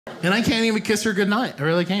And I can't even kiss her goodnight. I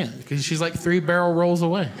really can't, because she's like 3 barrel rolls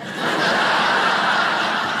away.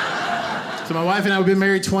 So my wife and I have been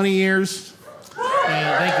married 20 years.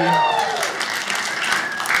 And thank you.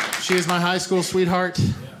 She is my high school sweetheart.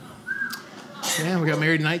 Yeah, we got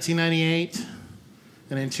married in 1998.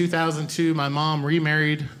 And in 2002, my mom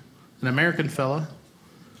remarried an American fella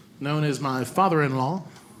known as my father-in-law.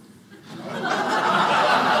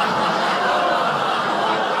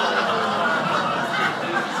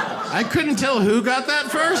 I couldn't tell who got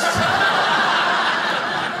that first.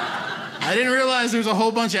 I didn't realize there was a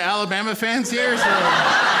whole bunch of Alabama fans here, so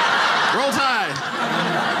roll Tide.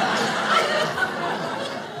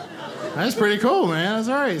 That's pretty cool, man. That's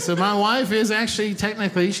all right. So my wife is actually,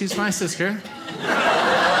 technically, she's my sister.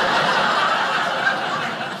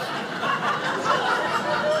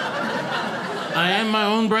 I am my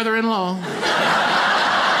own brother-in-law.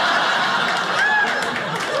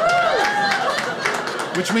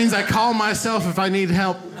 Which means I call myself if I need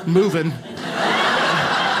help moving. Can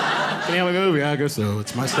you help me move? Yeah, I guess so.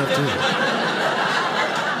 It's my stuff, too.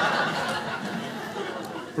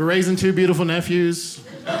 We're raising 2 beautiful nephews.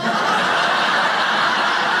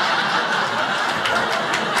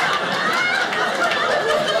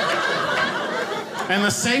 And the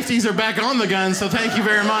safeties are back on the gun, so thank you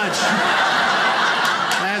very much.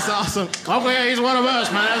 That's awesome. Okay, he's one of us,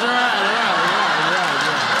 man. That's all right. All right.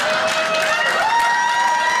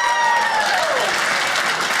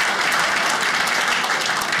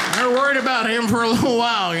 They're worried about him for a little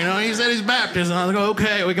while, you know. He said he's Baptist, and I was like,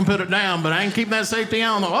 okay, we can put it down, but I can keep that safety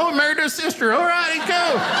on. Oh, married to his sister. All right,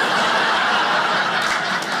 go.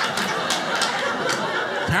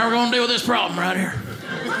 How are we gonna deal with this problem right here?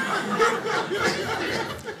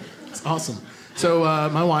 It's awesome. So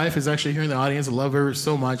my wife is actually here in the audience. I love her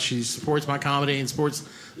so much. She supports my comedy and supports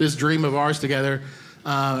this dream of ours together.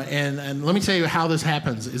 And let me tell you how this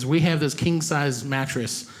happens. Is we have this king-size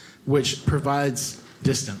mattress which provides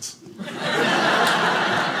distance.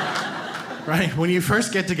 Right? When you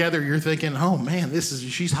first get together, you're thinking, oh man,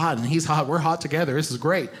 she's hot and he's hot. We're hot together. This is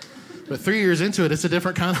great. But 3 years into it, it's a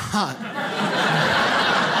different kind of hot.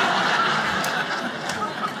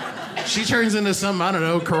 She turns into some, I don't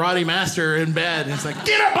know, karate master in bed. And it's like,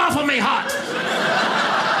 get up off of me, hot!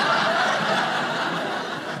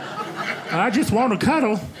 I just want to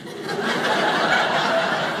cuddle.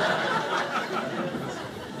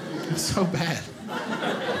 It's so bad.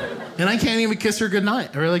 And I can't even kiss her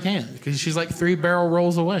goodnight. I really can't, because she's like 3 barrel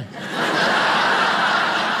rolls away.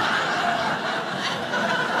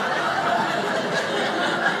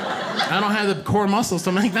 I don't have the core muscles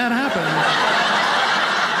to make that happen.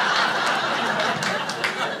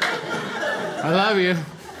 I love you.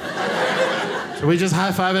 So we just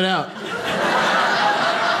high-five it out.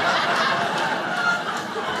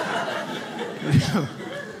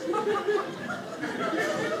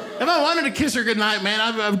 If I wanted to kiss her goodnight, man,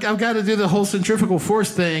 I've got to do the whole centrifugal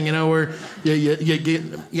force thing, you know, where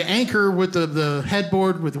you anchor with the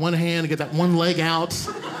headboard with one hand and get that one leg out,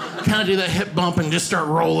 kind of do that hip bump and just start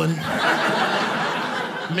rolling.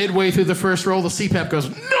 Midway through the first roll, the CPAP goes,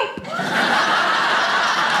 nope!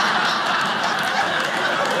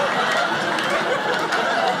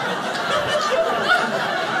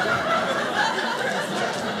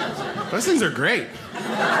 Those things are great.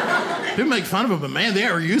 People make fun of them, but man, they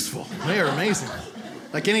are useful. They are amazing.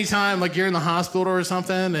 Like anytime, like you're in the hospital or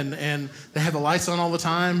something, and they have the lights on all the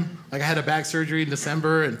time. Like I had a back surgery in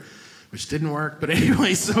December, which didn't work. But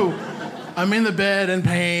anyway, so I'm in the bed in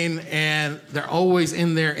pain, and they're always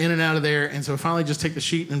in there, in and out of there. And so I finally just take the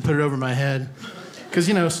sheet and put it over my head, because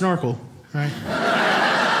you know, snorkel, right?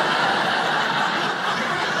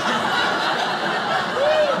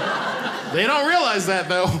 They don't realize that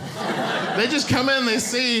though. They just come in, they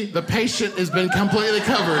see the patient has been completely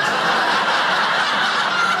covered.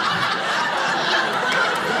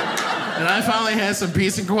 And I finally had some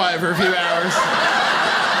peace and quiet for a few hours.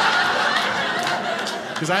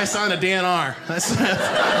 Because I signed a DNR.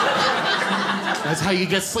 That's how you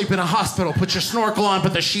get sleep in a hospital. Put your snorkel on,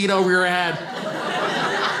 put the sheet over your head.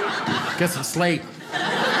 Get some sleep.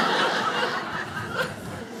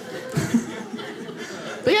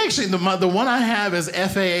 They actually, the one I have is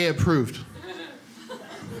FAA approved.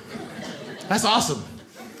 That's awesome.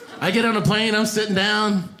 I get on a plane, I'm sitting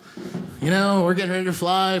down, you know, we're getting ready to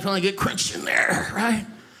fly, finally get crunched in there, right?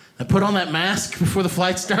 I put on that mask before the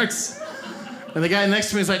flight starts, and the guy next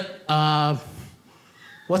to me is like,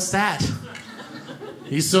 what's that?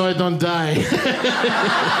 He's so I don't die.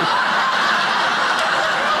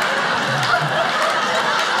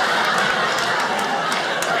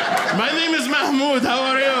 My name is Mahmoud, how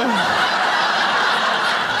are you?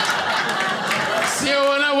 See you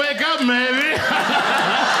when I wake something, maybe.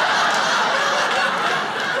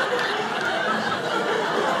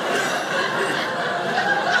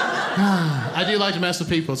 I do like to mess with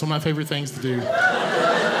people. It's one of my favorite things to do.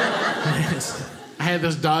 I had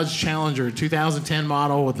this Dodge Challenger, 2010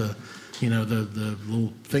 model with the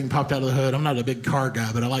little thing popped out of the hood. I'm not a big car guy,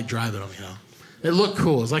 but I like driving them, It looked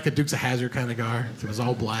cool. It was like a Dukes of Hazzard kind of car. It was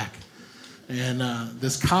all black. And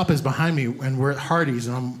this cop is behind me, and we're at Hardee's,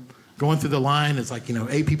 and I'm going through the line. It's like,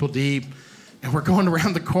 8 people deep. And we're going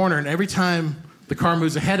around the corner, and every time the car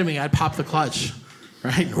moves ahead of me, I pop the clutch,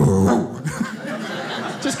 right?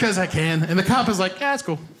 Just because I can. And the cop is like, yeah, it's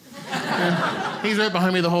cool. And he's right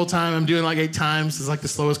behind me the whole time. I'm doing like 8 times. It's like the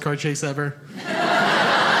slowest car chase ever.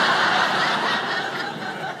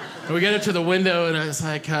 And we get up to the window, and it's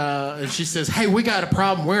like, and she says, hey, we got a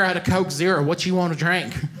problem. We're at a Coke Zero. What you want to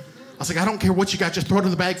drink? I was like, I don't care what you got. Just throw it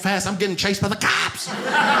in the bag fast. I'm getting chased by the cops.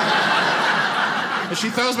 And she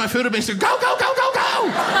throws my food at me and says, go, go, go, go,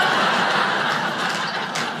 go.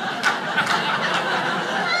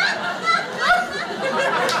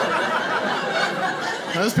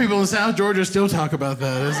 Those people in South Georgia still talk about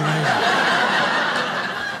that. It's amazing.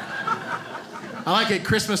 I like at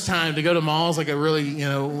Christmas time to go to malls, like a really,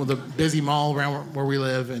 the busy mall around where we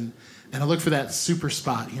live, and I look for that super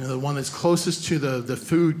spot, the one that's closest to the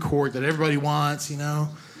food court that everybody wants, And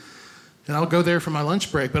I'll go there for my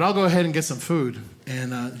lunch break, but I'll go ahead and get some food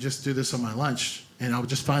and just do this on my lunch. And I'll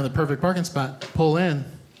just find the perfect parking spot, pull in,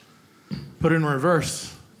 put it in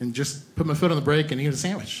reverse, and just put my foot on the brake and eat a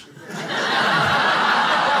sandwich.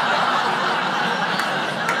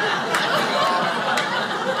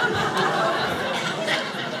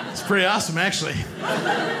 Pretty awesome, actually.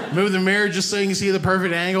 Move the mirror just so you can see the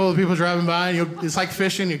perfect angle of people driving by. And it's like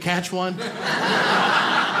fishing. You catch one. You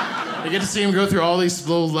get to see them go through all these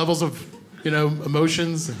little levels of,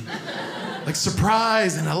 emotions, and, like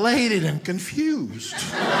surprised and elated and confused,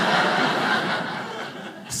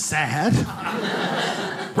 sad,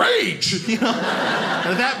 rage. And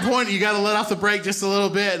at that point, you got to let off the brake just a little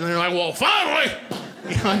bit, and they're like, "Well, finally!"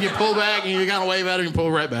 And you pull back, and you got to wave at it, and you pull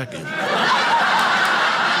right back in.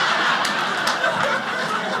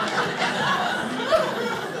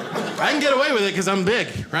 I can get away with it because I'm big,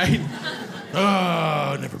 right?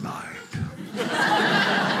 Oh, never mind.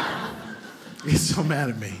 He's so mad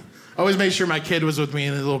at me. I always make sure my kid was with me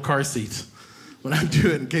in the little car seat when I do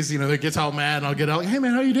it, in case, it gets all mad, and I'll get out like, hey,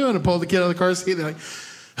 man, how you doing? And pull the kid out of the car seat. They're like,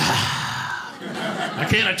 I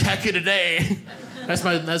can't attack you today.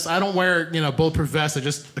 I don't wear, bulletproof vest. I'm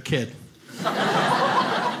just a kid.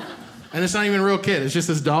 And it's not even a real kid. It's just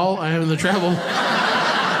this doll I have in the travel.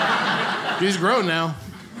 He's grown now.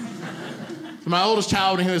 My oldest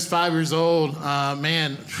child, when he was 5 years old,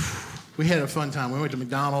 man, we had a fun time. We went to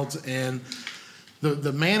McDonald's, and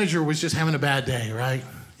the manager was just having a bad day, right?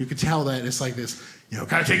 You could tell that. It's like this, can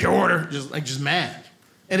I take your order? Just mad.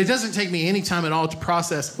 And it doesn't take me any time at all to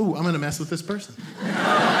process, ooh, I'm going to mess with this person.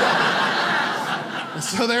 And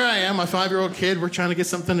so there I am, my 5-year-old kid. We're trying to get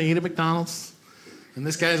something to eat at McDonald's. And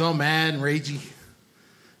this guy's all mad and ragey.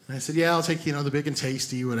 And I said, yeah, I'll take, the big and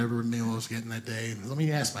tasty, whatever meal I was getting that day. Let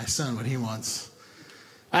me ask my son what he wants.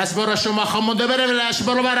 And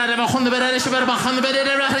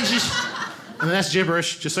that's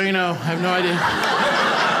gibberish, just so you know. I have no idea.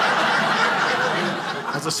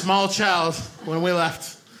 I was a small child when we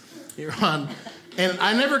left Iran. And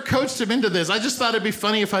I never coached him into this. I just thought it'd be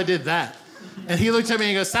funny if I did that. And he looked at me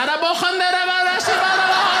and goes, he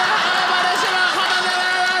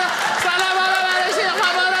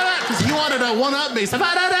wanted to one-up me.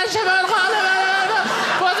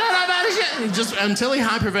 Just until he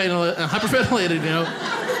hyperventilated,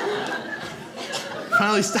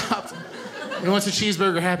 Finally stopped. He wants a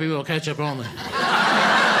cheeseburger, Happy Meal, ketchup only.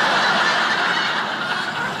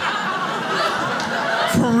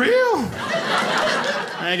 For real?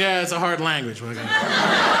 I guess it's a hard language. My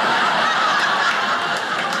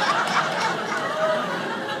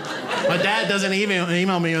dad doesn't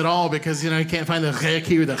email me at all because, he can't find the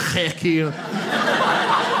key or the key.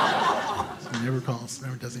 He never calls,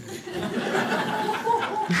 never does anything.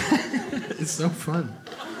 It's so fun.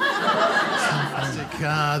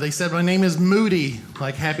 They said my name is Moody,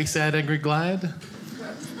 like happy, sad, angry, glad.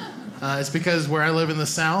 It's because where I live in the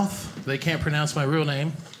South, they can't pronounce my real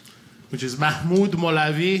name, which is Moody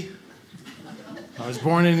Molavi. I was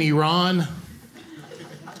born in Iran,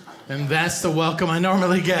 and that's the welcome I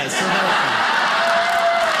normally get.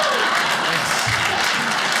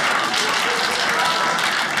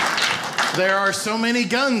 So there are so many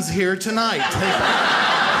guns here tonight.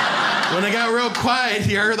 When it got real quiet,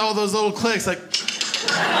 you heard all those little clicks, like.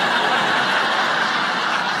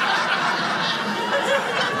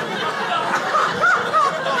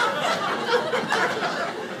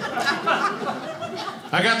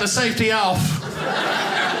 I got the safety off.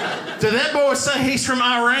 Did that boy say he's from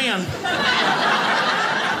Iran?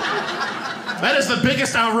 That is the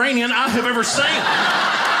biggest Iranian I have ever seen.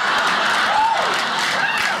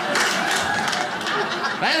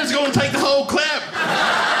 That is going to take the whole clip.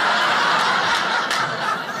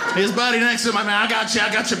 His buddy next to him, I mean, I got your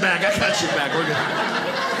back. We're good.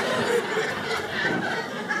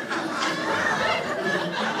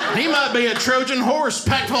 He might be a Trojan horse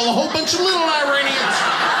packed full of a whole bunch of little Iranians.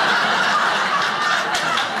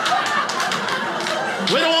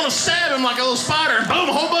 We don't want to stab him like a little spider and boom,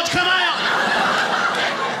 a whole bunch come out.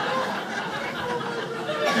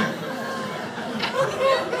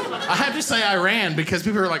 I have to say Iran because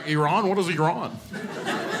people are like, Iran? What is Iran?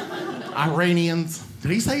 Iranians.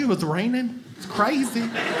 Did he say it was raining? It's crazy.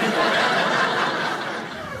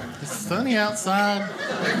 It's sunny outside.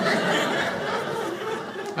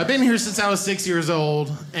 I've been here since I was 6 years old,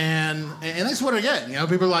 and that's what I get. You know,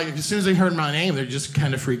 people are like, as soon as they heard my name, they just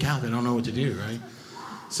kind of freak out. They don't know what to do, right?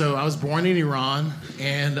 So I was born in Iran,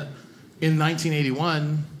 and in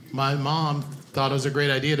 1981, my mom thought it was a great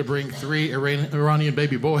idea to bring 3 Iranian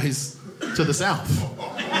baby boys to the South.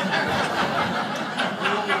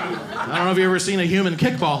 I don't know if you've ever seen a human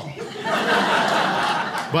kickball,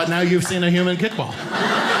 but now you've seen a human kickball.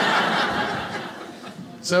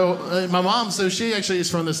 So my mom, she actually is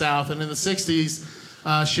from the South, and in the 60s,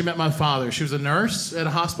 she met my father. She was a nurse at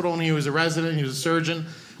a hospital, and he was a resident, he was a surgeon,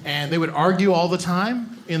 and they would argue all the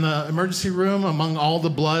time in the emergency room among all the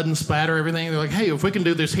blood and splatter, everything. They're like, hey, if we can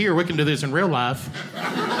do this here, we can do this in real life.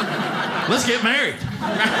 Let's get married.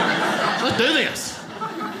 Let's do this.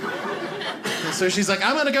 And so she's like,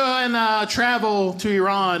 I'm gonna go and travel to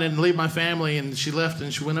Iran and leave my family, and she left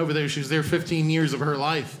and she went over there. She was there 15 years of her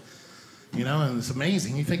life. You know, and it's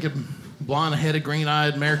amazing. You think of blonde-headed,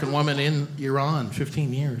 green-eyed American woman in Iran,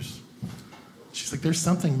 15 years. She's like, there's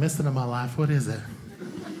something missing in my life. What is it?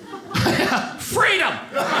 Freedom!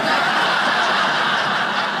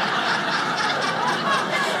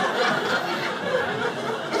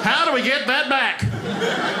 How do we get that back?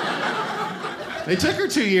 They took her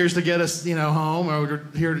 2 years to get us, you know, home. Or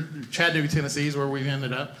here to Chattanooga, Tennessee is where we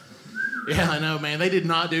ended up. Yeah, I know, man. They did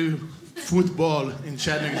not do football in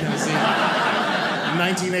Chattanooga, Tennessee in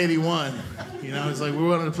 1981. You know, it's like, we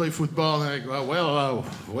wanted to play football, and they're like, well,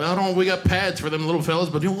 don't we got pads for them little fellas,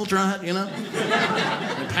 but we'll try it, you know?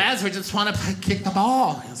 The pads, we just want to kick the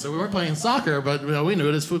ball. And so we weren't playing soccer, but you know, we knew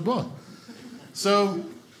it as football. So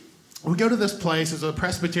we go to this place, it's a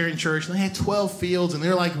Presbyterian church, and they had 12 fields, and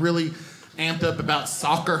they're like really amped up about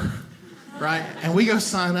soccer, right? And we go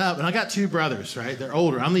sign up, and I got 2 brothers, right? They're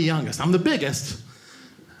older, I'm the youngest, I'm the biggest.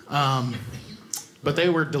 But they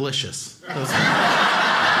were delicious.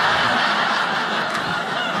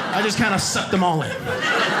 I just kind of sucked them all in.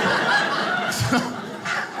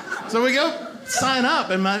 So we go sign up,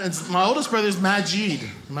 and my oldest brother's Majid,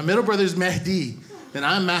 my middle brother's Mehdi, and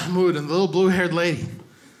I'm Mahmoud, and the little blue-haired lady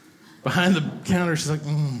behind the counter, she's like,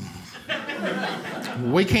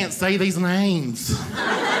 we can't say these names.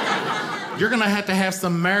 You're gonna have to have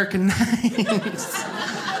some American names.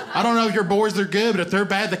 I don't know if your boys are good, but if they're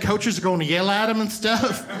bad, the coaches are going to yell at them and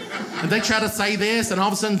stuff. And they try to say this, and all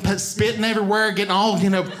of a sudden spitting everywhere, getting all, you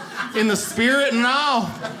know, in the spirit and all.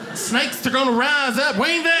 Snakes are going to rise up. We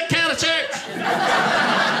ain't that kind of church.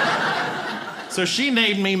 So she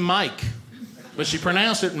named me Mike, but she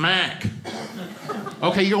pronounced it Mac.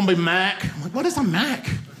 Okay, you're going to be Mac. I'm like, what is a Mac?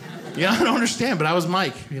 Yeah, I don't understand, but I was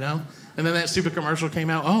Mike, you know? And then that stupid commercial came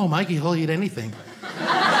out. Oh, Mikey, he'll eat anything.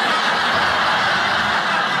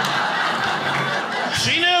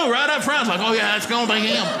 She knew right up front, like, oh yeah, it's gonna be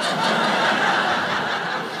him.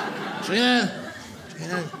 So yeah.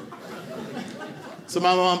 So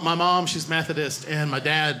my mom, she's Methodist, and my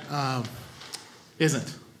dad isn't.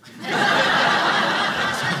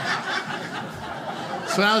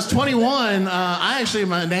 So when I was 21,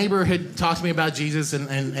 my neighbor had talked to me about Jesus,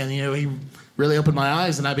 and you know, he really opened my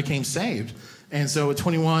eyes, and I became saved. And so at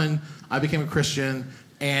 21, I became a Christian,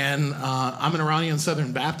 and I'm an Iranian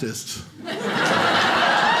Southern Baptist.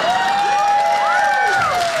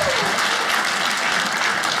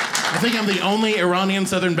 I think I'm the only Iranian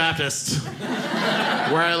Southern Baptist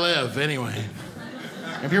where I live, anyway.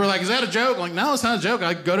 And people are like, is that a joke? I'm like, no, it's not a joke.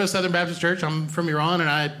 I go to a Southern Baptist church. I'm from Iran, and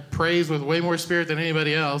I praise with way more spirit than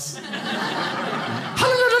anybody else.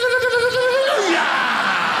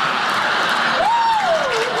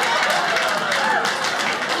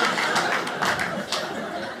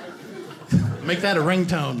 Make that a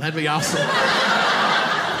ringtone. That'd be awesome.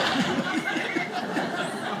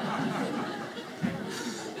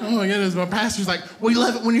 Oh my goodness, my pastor's like, we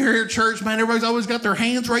love it when you're here at church, man. Everybody's always got their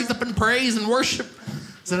hands raised up in praise and worship.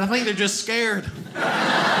 said, I think they're just scared.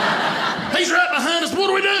 He's right behind us. What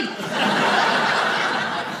do we do?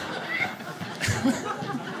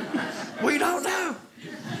 We don't know.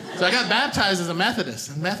 So I got baptized as a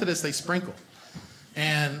Methodist. And Methodists, they sprinkle.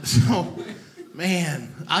 And so,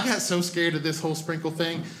 man, I got so scared of this whole sprinkle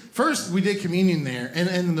thing. First, we did communion there.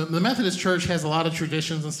 And the Methodist church has a lot of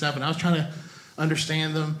traditions and stuff. And I was trying to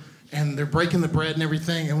understand them. And they're breaking the bread and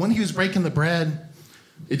everything. And when he was breaking the bread,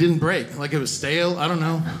 it didn't break. Like it was stale. I don't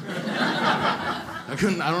know. I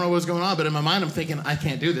don't know what was going on, but in my mind I'm thinking, I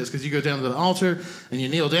can't do this, because you go down to the altar and you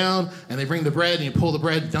kneel down and they bring the bread and you pull the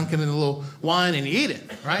bread, dunk it in a little wine and you eat it,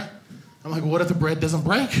 right? I'm like, what if the bread doesn't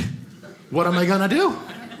break? What am I gonna do?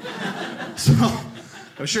 So,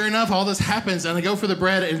 sure enough, all this happens and I go for the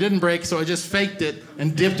bread and it didn't break, so I just faked it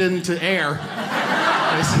and dipped it into air.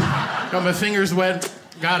 Got my fingers wet,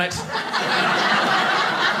 got it.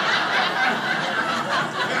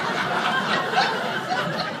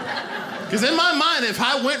 Because in my mind, if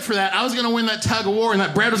I went for that, I was going to win that tug of war and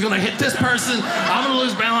that bread was going to hit this person. I'm going to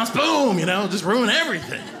lose balance. Boom, just ruin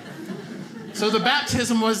everything. So the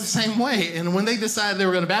baptism was the same way. And when they decided they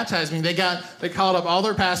were going to baptize me, they called up all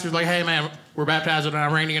their pastors like, hey, man, we're baptizing an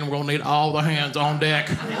Iranian. We're going to need all the hands on deck.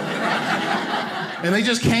 And they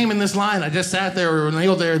just came in this line. I just sat there or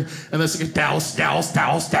kneeled there and this douse, douse,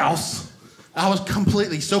 douse, douse. I was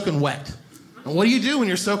completely soaking wet. And what do you do when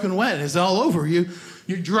you're soaking wet? It's all over you.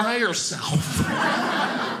 You dry yourself.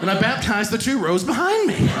 And I baptized the 2 rows behind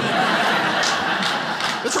me.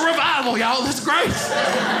 It's a revival, y'all. That's great.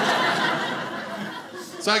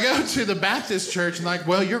 So I go to the Baptist church and like,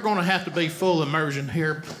 well, you're going to have to be full immersion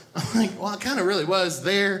here. I'm like, well, I kind of really was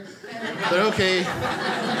there, but okay.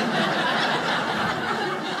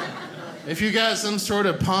 If you got some sort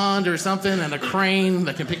of pond or something and a crane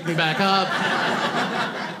that can pick me back up.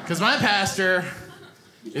 Because my pastor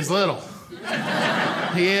is little.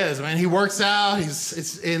 He is, man. He works out.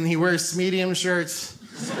 And he wears medium shirts.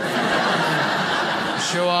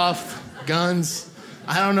 Show off guns.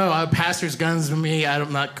 I don't know. Pastor's guns to me,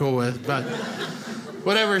 I'm not cool with, but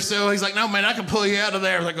whatever. So he's like, no, man, I can pull you out of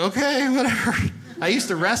there. I was like, okay, whatever. I used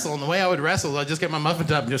to wrestle, and the way I would wrestle, I'd just get my muffin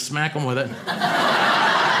top and just smack him with it.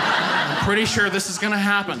 I'm pretty sure this is going to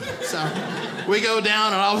happen. So we go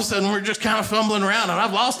down, and all of a sudden, we're just kind of fumbling around, and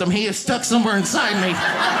I've lost him. He is stuck somewhere inside me.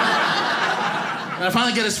 And I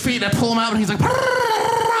finally get his feet, and I pull him out, and he's like,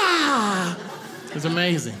 it was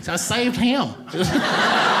amazing. So I saved him.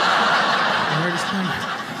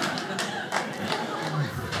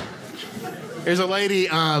 There's a lady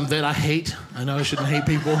that I hate. I know I shouldn't hate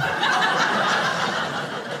people.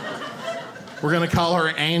 We're going to call her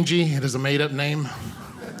Angie. It is a made-up name.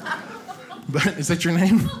 But is that your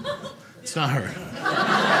name? It's not her.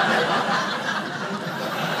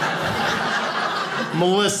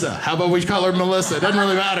 Melissa. How about we call her Melissa? It doesn't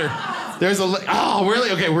really matter. There's a... Oh,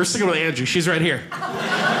 really? Okay, we're sticking with Angie. She's right here.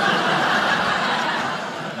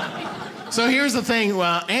 So here's the thing.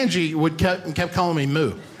 Angie kept calling me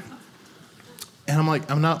Moo. And I'm like,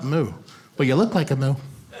 I'm not Moo. Well, you look like a Moo.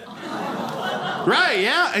 Right,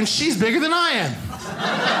 yeah? And she's bigger than I am.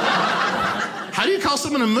 How do you call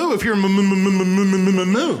someone a Moo if you're a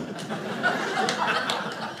Moo?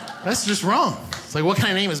 That's just wrong. It's like, what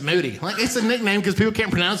kind of name is Moody? Like, it's a nickname because people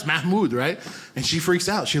can't pronounce Mahmoud, right? And she freaks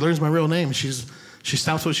out. She learns my real name. She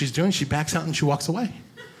stops what she's doing. She backs out and she walks away.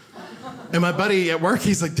 And my buddy at work,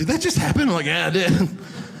 he's like, did that just happen? I'm like, yeah, it did.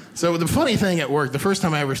 So the funny thing at work, the first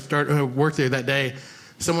time I ever worked there that day,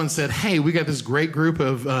 someone said, hey, we got this great group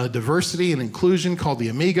of diversity and inclusion called the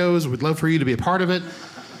Amigos. We'd love for you to be a part of it.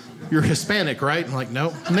 You're Hispanic, right? I'm like,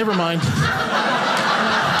 no, never mind.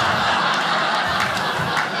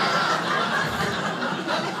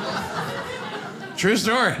 True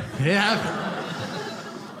story. Yeah.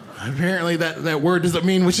 Apparently that word doesn't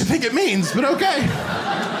mean what you think it means, but okay.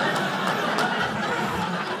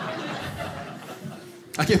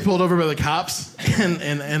 I get pulled over by the cops,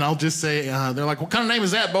 and I'll just say, they're like, what kind of name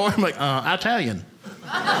is that, boy? I'm like, Italian.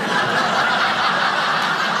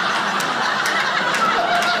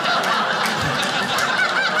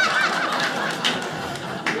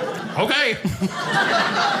 Okay.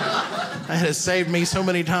 That has saved me so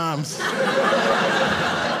many times.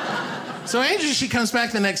 So Angie, she comes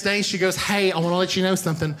back the next day. She goes, hey, I want to let you know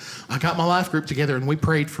something. I got my life group together, and we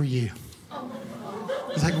prayed for you. I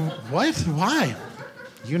was like, what? Why?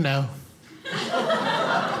 You know.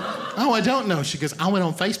 Oh, I don't know. She goes, I went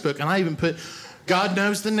on Facebook, and I even put, God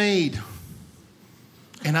knows the need.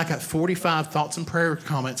 And I got 45 thoughts and prayer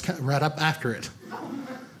comments right up after it.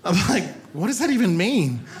 I'm like, what does that even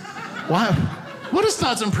mean? Why? What does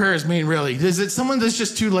thoughts and prayers mean, really? Is it someone that's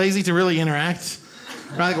just too lazy to really interact?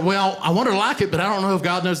 Right? Well, I want her to like it, but I don't know if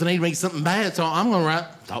God knows I need to make something bad, so I'm going to write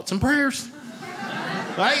thoughts and prayers.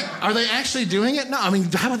 Right? Are they actually doing it? No, I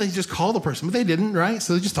mean, how about they just call the person? But they didn't, right?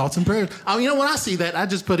 So they just thoughts and prayers. Oh, you know, when I see that, I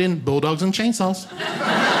just put in bulldogs and chainsaws.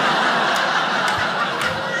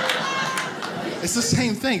 It's the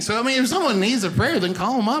same thing. So, I mean, if someone needs a prayer, then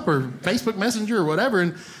call them up or Facebook Messenger or whatever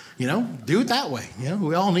and, you know, do it that way. You know,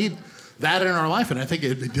 we all need that in our life, and I think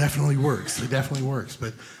it definitely works. It definitely works,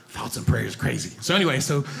 but thoughts and prayers, crazy. So anyway,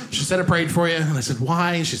 so she said, I prayed for you, and I said,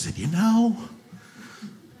 why? And she said, you know.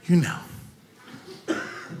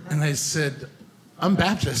 And I said, I'm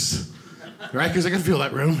Baptist, right? Because I can feel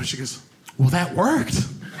that room. And she goes, well, that worked.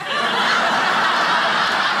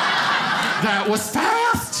 That was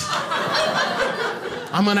fast.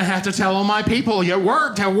 I'm going to have to tell all my people, it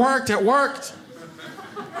worked.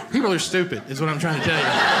 People are stupid, is what I'm trying to tell you.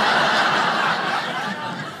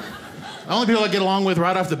 The only people I get along with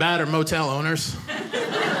right off the bat are motel owners.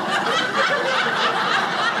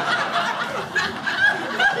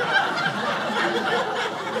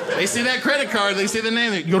 They see that credit card, they see the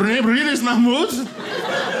name. Your name really is Mahmoud?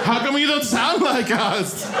 How come you don't sound like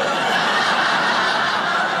us?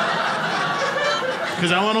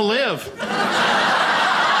 Because I want to live.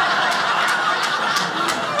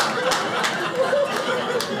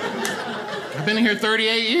 I've been here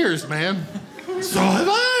 38 years, man. So have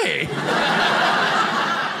I.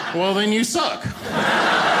 Well, then you suck.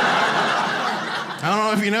 I don't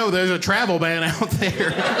know if you know, there's a travel ban out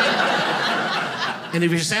there. And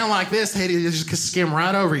if you sound like this, they just skim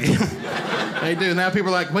right over you. They do. Now people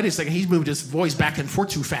are like, wait a second, he's moved his voice back and forth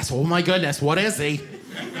too fast. Oh my goodness, what is he?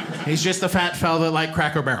 He's just a fat fella that like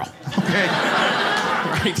Cracker Barrel. Okay?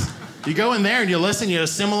 Right? You go in there and you listen, you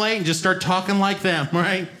assimilate, and just start talking like them,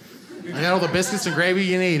 right? I got all the biscuits and gravy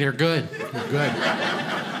you need. They're good. They're good.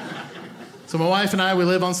 So my wife and I, we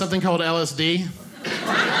live on something called LSD,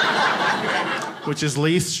 which is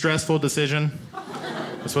least stressful decision.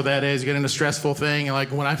 That's what that is. You get in a stressful thing, and like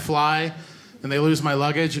when I fly and they lose my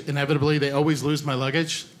luggage, inevitably they always lose my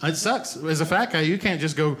luggage. It sucks. As a fat guy, you can't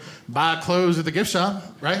just go buy clothes at the gift shop,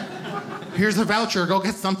 right? Here's a voucher, go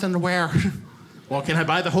get something to wear. Well, can I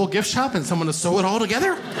buy the whole gift shop and someone to sew it all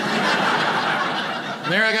together?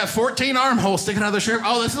 There I got 14 armholes sticking out of the shirt.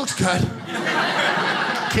 Oh, this looks good.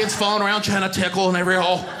 Kids falling around trying to tickle in every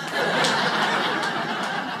hole.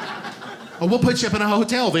 Oh, we'll put you up in a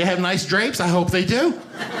hotel. They have nice drapes. I hope they do.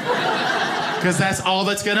 Because that's all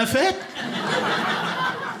that's gonna fit.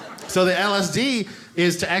 So the LSD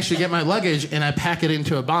is to actually get my luggage and I pack it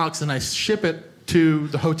into a box and I ship it to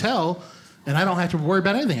the hotel and I don't have to worry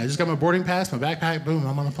about anything. I just got my boarding pass, my backpack, boom,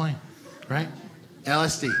 I'm on the plane, right?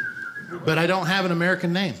 LSD. But I don't have an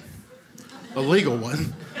American name, a legal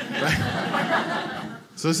one, right?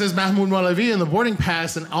 So it says Mahmoud Molavi in the boarding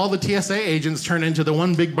pass, and all the TSA agents turn into the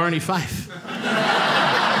one big Barney Fife.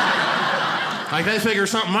 Like they figure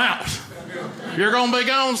something out. You're gonna be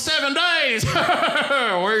gone 7 days.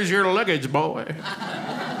 Where's your luggage, boy?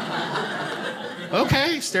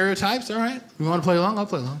 Okay, stereotypes, all right. You wanna play along? I'll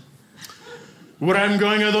play along. Where I'm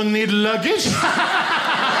going, I don't need luggage.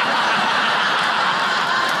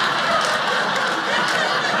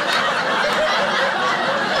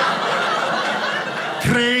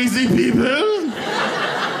 Crazy people.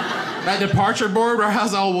 That departure board where I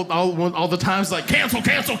was all the times like, cancel.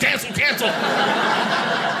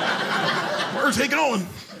 Where's he going?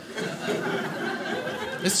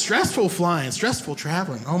 It's stressful flying, stressful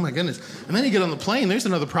traveling. Oh my goodness. And then you get on the plane, there's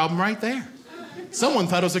another problem right there. Someone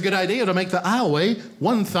thought it was a good idea to make the aisleway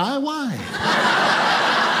 1 thigh wide.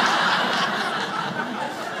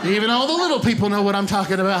 Even all the little people know what I'm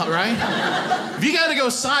talking about, right? If you gotta go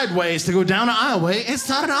sideways to go down an aisleway, it's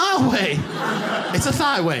not an aisleway. It's a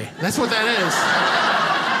thigh-way. That's what that is.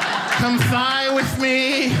 Come thigh with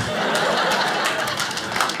me.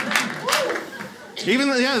 Even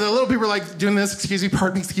the little people are like doing this, excuse me,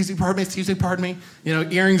 pardon me. You know,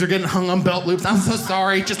 earrings are getting hung on belt loops. I'm so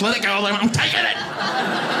sorry, just let it go, I'm taking it.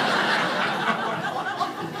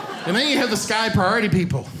 And then you have the sky priority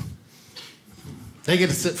people. They get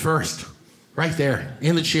to sit first, right there,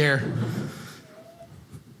 in the chair.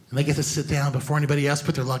 And they get to sit down before anybody else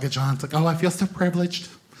put their luggage on. It's like, oh, I feel so privileged.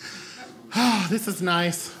 Oh, this is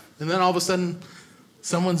nice. And then all of a sudden,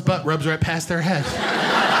 someone's butt rubs right past their head.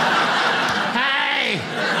 Hey!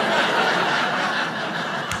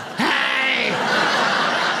 Hey!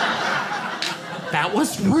 That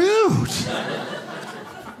was rude.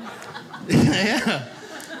 Yeah.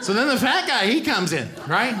 So then the fat guy, he comes in,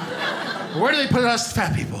 right? Where do they put us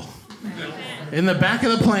fat people? In the back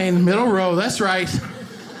of the plane, middle row, that's right.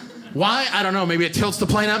 Why? I don't know. Maybe it tilts the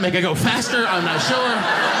plane up, make it go faster. I'm not sure.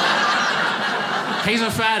 He's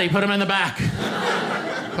a fatty. Put him in the back.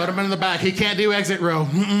 Put him in the back. He can't do exit row.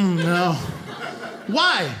 No.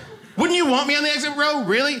 Why? Wouldn't you want me on the exit row?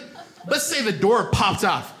 Really? Let's say the door popped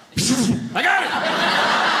off. I got it.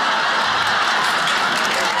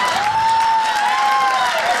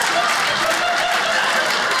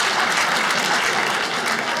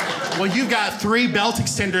 Well, you got 3 belt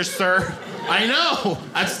extenders, sir. I know.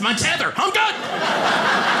 That's my tether. I'm good.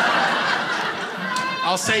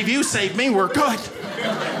 I'll save you, save me. We're good.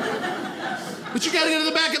 But you got to get to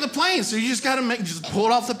the back of the plane, so you just got to just pull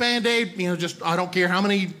it off the Band-Aid. You know, just I don't care how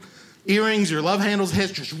many earrings your love handles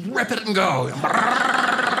hit, just rip it and go.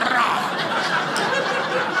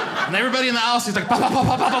 And everybody in the aisle is like, bah, bah, bah,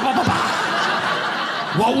 bah, bah, bah, bah,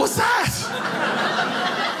 bah. What was that?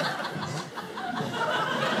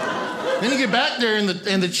 Then you get back there, and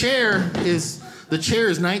the chair is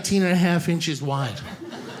 19 and a half inches wide.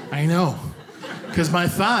 I know, because my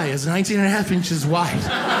thigh is 19 and a half inches wide.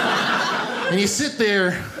 And you sit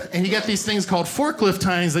there, and you got these things called forklift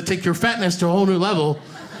tines that take your fatness to a whole new level.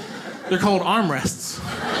 They're called armrests.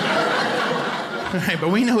 All right, but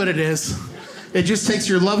we know what it is. It just takes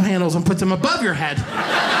your love handles and puts them above your head.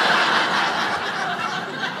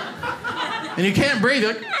 And you can't breathe.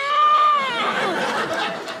 You're like,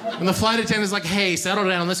 and the flight attendant's like, hey, settle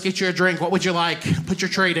down. Let's get you a drink. What would you like? Put your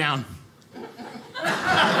tray down.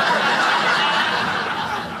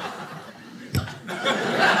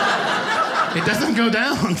 It doesn't go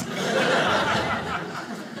down.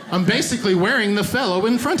 I'm basically wearing the fellow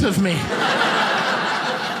in front of me.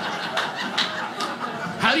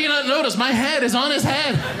 How do you not notice? My head is on his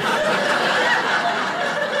head.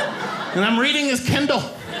 And I'm reading his Kindle.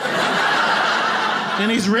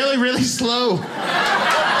 And he's really, really slow.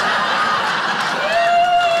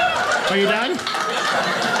 Are you done?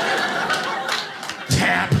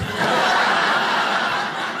 Tap.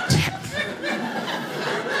 Tap.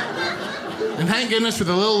 And thank goodness for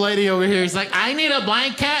the little lady over here. He's like, I need a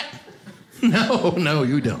blanket. No,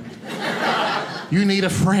 you don't. You need a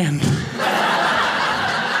friend.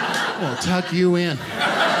 I'll tuck you in.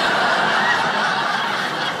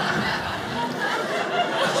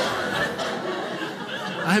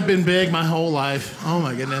 I've been big my whole life. Oh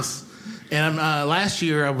my goodness. And last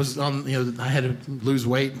year I was on, I had to lose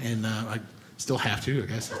weight, and I still have to, I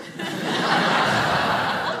guess.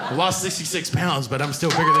 I lost 66 pounds, but I'm still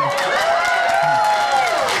bigger than...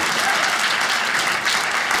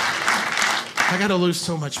 I gotta lose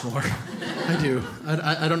so much more. I do.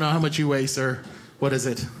 I don't know how much you weigh, sir. What is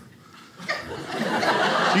it?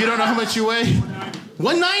 You don't know how much you weigh?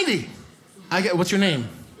 190. What's your name?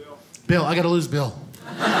 Bill. I gotta lose Bill.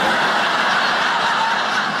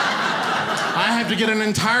 I have to get an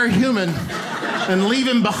entire human and leave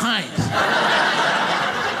him behind.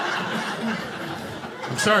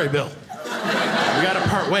 I'm sorry, Bill. We gotta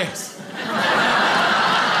part ways.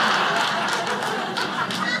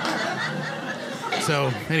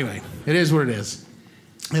 So, anyway, it is what it is.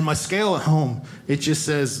 And my scale at home, it just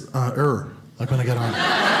says, like when I get on.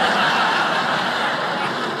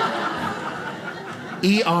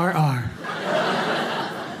 ERR.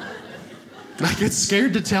 I get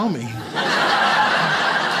scared to tell me.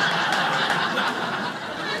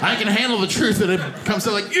 I can handle the truth, and it comes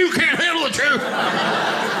to like, you can't handle the truth.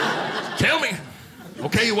 Tell me.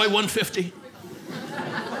 Okay, you weigh 150.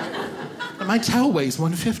 My toe weighs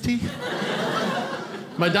 150.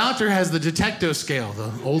 My doctor has the Detecto scale,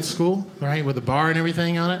 the old school, right, with the bar and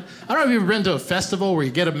everything on it. I don't know if you've ever been to a festival where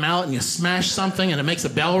you get a mallet and you smash something and it makes a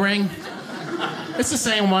bell ring. It's the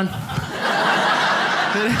same one. It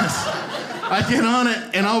is. I get on it,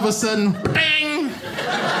 and all of a sudden, bang!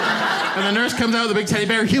 And the nurse comes out with a big teddy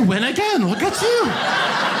bear. You win again. Look at you.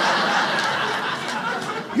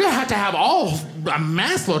 You have to have a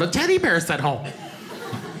mass load of teddy bears at home.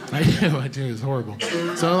 I do. It's horrible.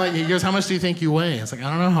 So like, he goes, how much do you think you weigh? It's like, I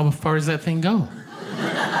don't know. How far does that thing go?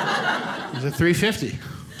 Is it 350?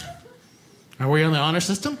 Are we on the honor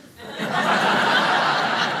system?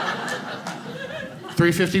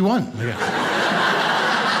 351. Yeah.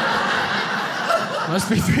 Must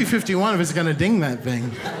be 351 if it's gonna ding that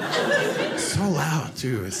thing. It's so loud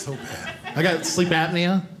too. It's so bad. I got sleep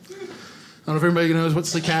apnea. I don't know if everybody knows what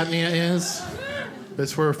sleep apnea is.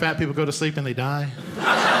 That's where fat people go to sleep and they die.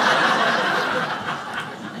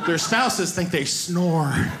 Their spouses think they snore.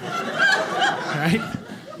 Right?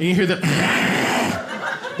 And you hear the...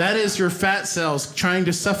 That is your fat cells trying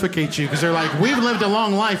to suffocate you because they're like, we've lived a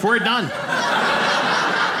long life. We're done.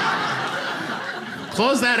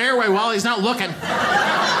 Close that airway while he's not looking.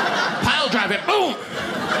 Pile drive it. Boom!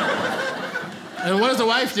 And what does the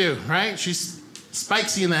wife do, right? She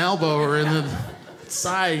spikes you in the elbow or in the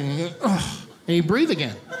side. And And you breathe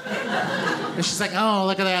again. And she's like, oh,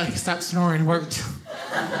 look at that. He stopped snoring. It worked.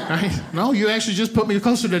 Right? No, you actually just put me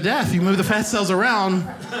closer to death. You move the fat cells around.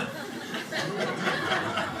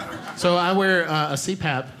 So I wear a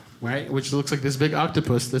CPAP, right? Which looks like this big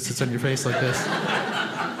octopus that sits on your face like this.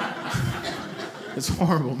 It's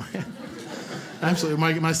horrible, man.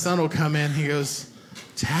 Absolutely. My son will come in. He goes,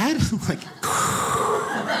 Dad? I'm like,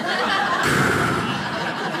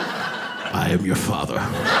 I am your father.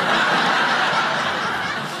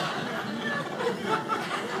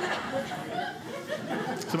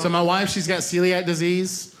 So my wife, she's got celiac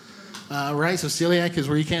disease, right? So celiac is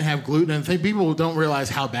where you can't have gluten. And people don't realize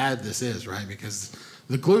how bad this is, right? Because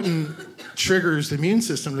the gluten triggers the immune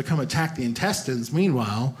system to come attack the intestines.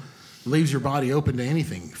 Meanwhile, it leaves your body open to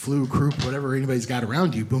anything. Flu, croup, whatever anybody's got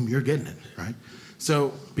around you, boom, you're getting it, right?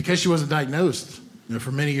 So because she wasn't diagnosed,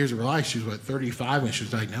 for many years of her life, she was, 35 when she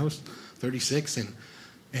was diagnosed, 36,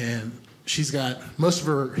 and she's got, most of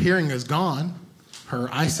her hearing is gone. Her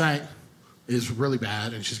eyesight is really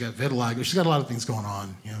bad, and she's got vitiligo. She's got a lot of things going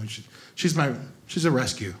on. She's a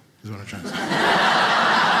rescue, is what I'm trying to say.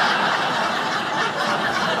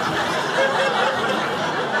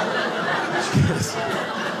 She is.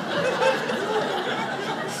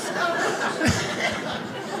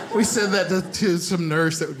 We said that to some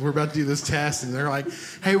nurse that we're about to do this test, and they're like,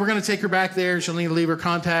 hey, we're going to take her back there. She'll need to leave her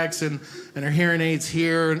contacts and her hearing aids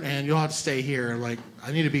here, and you'll have to stay here. And like,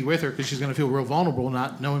 I need to be with her because she's going to feel real vulnerable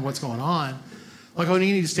not knowing what's going on. Like, oh,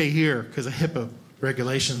 you need to stay here because of HIPAA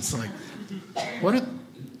regulations. Like, what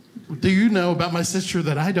do you know about my sister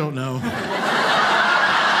that I don't know?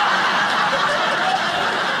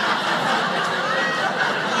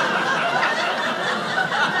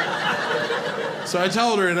 So I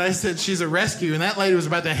told her, and I said, she's a rescue, and that lady was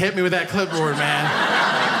about to hit me with that clipboard, man.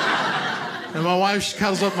 And my wife, she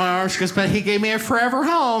cuddles up my arm, she goes, but he gave me a forever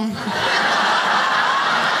home.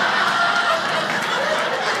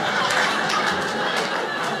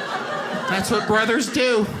 That's what brothers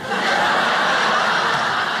do.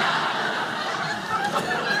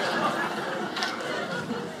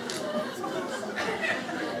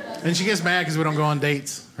 And she gets mad because we don't go on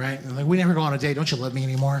dates, right? And like, we never go on a date. Don't you love me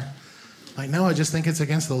anymore? Like, no, I just think it's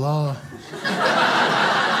against the law.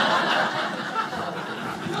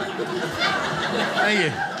 Thank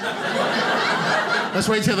you. Let's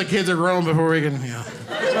wait till the kids are grown before we can,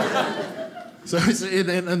 So,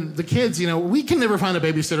 and the kids, we can never find a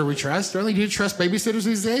babysitter we trust. Really, do you trust babysitters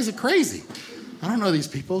these days? They're crazy. I don't know these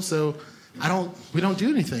people, so we don't do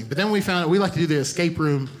anything. But then we found out we like to do the escape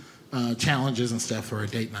room challenges and stuff for our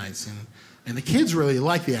date nights. And the kids really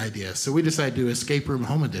like the idea, so we decided to do Escape Room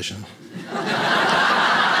Home Edition.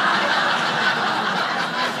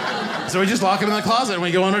 So we just lock them in the closet and we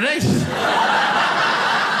go on our date.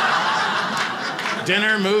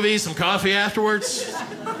 Dinner, movies, some coffee afterwards.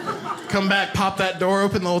 Come back, pop that door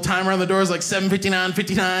open, the little timer on the door is like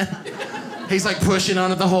 7:59. He's like pushing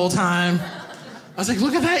on it the whole time. I was like,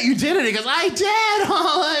 look at that, you did it. He goes, I did,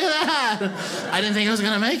 oh, look at that. I didn't think I was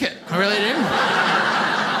gonna make it. I really didn't.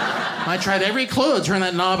 I tried every clue to turn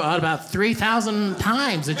that knob out about 3,000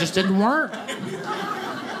 times. It just didn't work.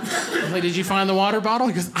 I'm like, did you find the water bottle?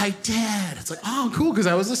 He goes, I did. It's like, oh, cool, because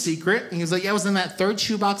that was a secret. And he was like, yeah, it was in that third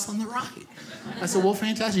shoebox on the right. I said, well,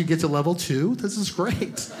 fantastic. You get to level 2. This is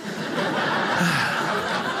great.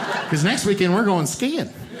 Because next weekend, we're going skiing.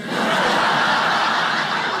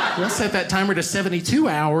 We'll set that timer to 72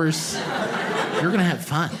 hours. You're going to have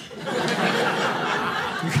fun.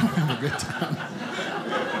 You're going to have a good time.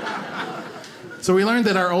 So we learned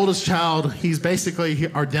that our oldest child, he's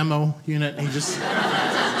basically our demo unit. He just,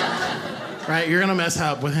 right, you're gonna mess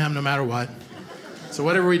up with him no matter what. So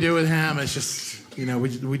whatever we do with him, it's just,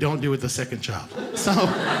 we don't do with the second child. So,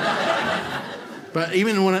 but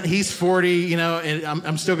even when he's 40,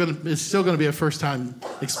 and it's still gonna be a first time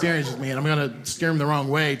experience with me, and I'm gonna steer him the wrong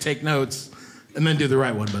way, take notes, and then do the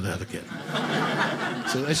right one by the other kid.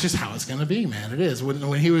 So that's just how it's gonna be, man. It is.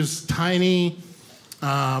 When he was tiny, we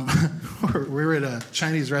were at a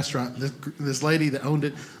Chinese restaurant. This lady that owned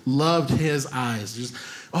it loved his eyes. Just,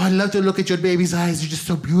 oh, I love to look at your baby's eyes. They're just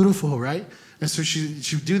so beautiful, right? And so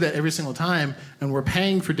she would do that every single time. And we're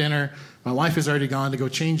paying for dinner. My wife has already gone to go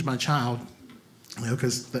change my child,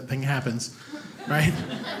 because that thing happens, right?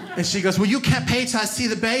 And she goes, well, you can't pay till I see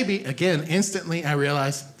the baby. Again, instantly I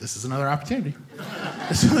realized this is another opportunity.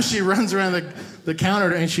 And so she runs around the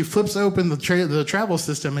counter and she flips open the travel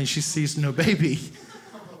system and she sees no baby.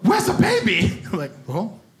 Where's the baby? I'm like,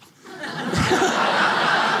 well,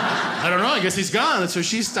 I don't know. I guess he's gone. And so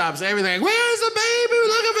she stops everything. Where's the baby? We're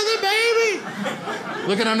looking for the baby.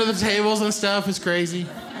 Looking under the tables and stuff is crazy.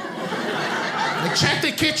 I checked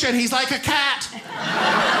the kitchen. He's like a cat.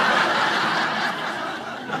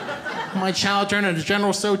 My child turned into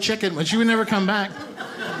General Tso chicken, but she would never come back.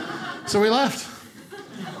 So we left.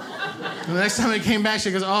 And the next time we came back,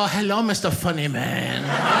 she goes, "Oh, hello, Mr. Funny Man.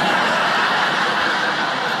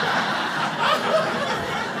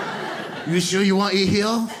 You sure you want your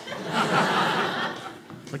heel?"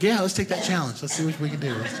 Like, yeah, let's take that challenge. Let's see what we can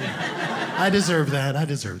do. I deserve that.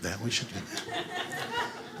 We should do that.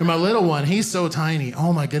 And my little one, he's so tiny.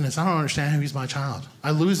 Oh, my goodness. I don't understand how he's my child.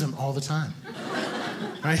 I lose him all the time.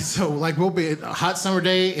 Right? So, like, we'll be a hot summer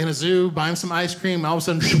day in a zoo, buy him some ice cream, and all of a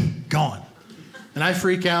sudden, gone. And I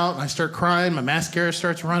freak out, and I start crying. My mascara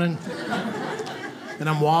starts running. And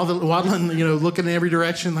I'm waddling, looking in every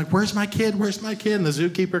direction, like, where's my kid? Where's my kid? And the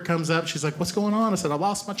zookeeper comes up. She's like, what's going on? I said, I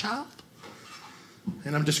lost my child.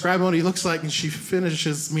 And I'm describing what he looks like, and she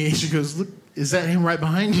finishes me. She goes, look, is that him right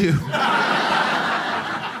behind you?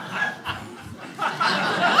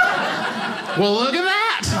 Well, look at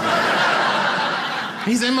that.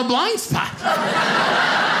 He's in my blind spot.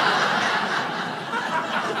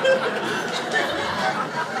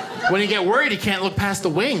 When you get worried, he can't look past the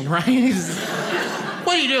wing, right?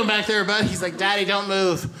 What are you doing back there, bud? He's like, Daddy, don't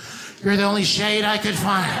move. You're the only shade I could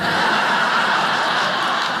find.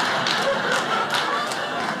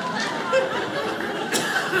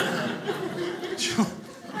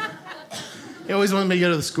 He always wanted me to go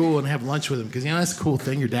to the school and have lunch with him because, that's a cool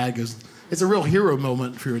thing. Your dad goes, it's a real hero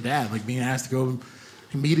moment for your dad, like being asked to go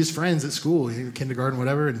and meet his friends at school, kindergarten,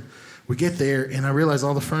 whatever. And we get there, and I realize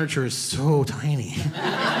all the furniture is so tiny.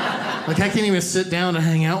 Like, I can't even sit down and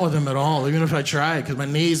hang out with him at all, even if I try, because my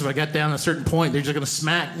knees, if I got down a certain point, they're just going to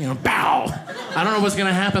smack, bow. I don't know what's going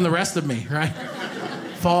to happen the rest of me, right?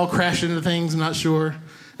 Fall, crash into things, I'm not sure.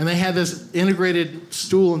 And they had this integrated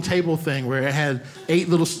stool and table thing where it had 8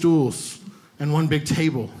 little stools and 1 big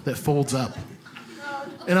table that folds up.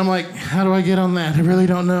 And I'm like, how do I get on that? I really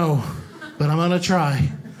don't know, but I'm gonna try.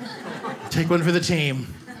 Take one for the team.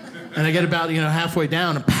 And I get about, halfway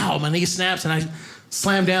down, and pow, my knee snaps, and I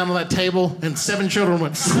slam down on that table, and 7 children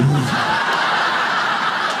went. And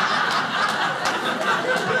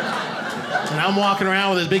I'm walking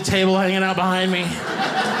around with this big table hanging out behind me.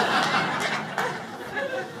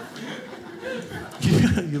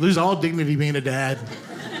 You lose all dignity being a dad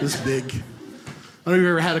this big. I don't know if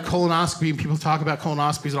you've ever had a colonoscopy, and people talk about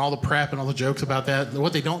colonoscopies and all the prep and all the jokes about that.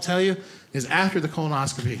 What they don't tell you is after the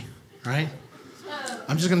colonoscopy, right?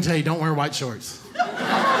 I'm just going to tell you, don't wear white shorts.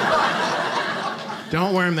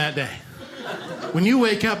 Don't wear them that day. When you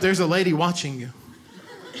wake up, there's a lady watching you.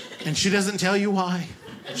 And she doesn't tell you why.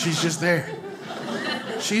 She's just there.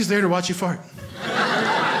 She's there to watch you fart.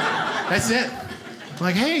 That's it.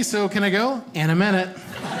 Like, hey, so can I go? In a minute.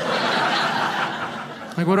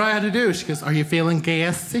 Like, what do I have to do? She goes, are you feeling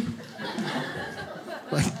gassy?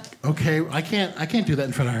 Like, okay, I can't do that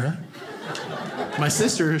in front of her. My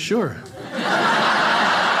sister, sure.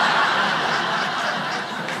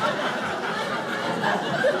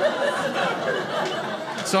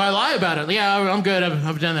 So I lie about it. Yeah, I'm good.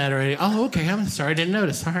 I've done that already. Oh, okay. I'm sorry. I didn't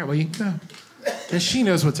notice. All right, well, you can go. And she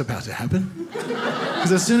knows what's about to happen.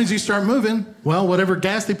 Because as soon as you start moving, well, whatever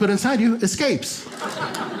gas they put inside you escapes.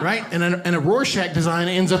 Right? And a Rorschach design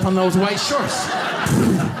ends up on those white shorts.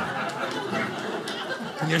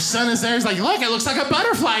 And your son is there. He's like, look, it looks like a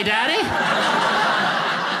butterfly, Daddy.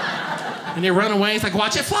 And you run away. He's like,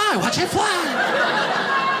 watch it fly. Watch it fly.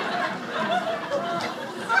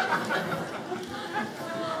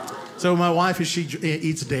 So my wife, if she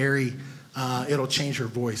eats dairy, it'll change her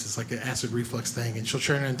voice. It's like an acid reflux thing, and she'll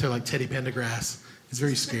turn into like Teddy Pendergrass. It's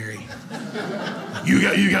very scary. You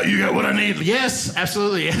got what I need. Yes,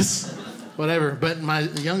 absolutely, yes. Whatever. But my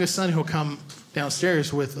youngest son, he'll come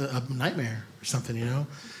downstairs with a nightmare or something, And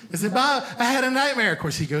say, Bob, I had a nightmare. Of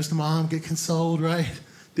course, he goes to Mom, get consoled, right?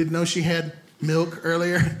 Didn't know she had milk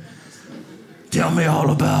earlier. Tell me all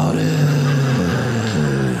about it.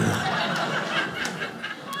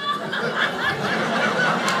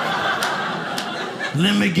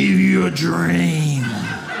 Let me give you a dream.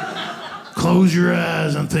 Close your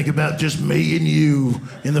eyes and think about just me and you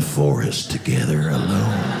in the forest together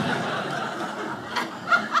alone.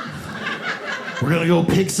 We're gonna go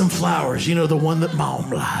pick some flowers, the one that Mom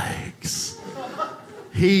likes.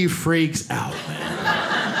 He freaks out,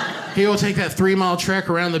 man. He will take that 3-mile trek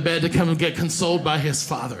around the bed to come and get consoled by his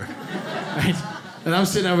father. Right? And I'm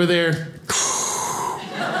sitting over there.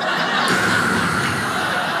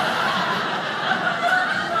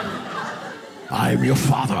 I am your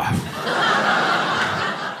father.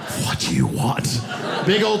 What do you want?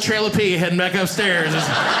 Big old trailer pig heading back upstairs.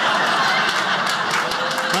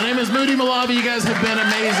 My name is Moody Molavi. You guys have been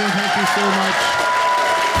amazing. Thank you. you so much.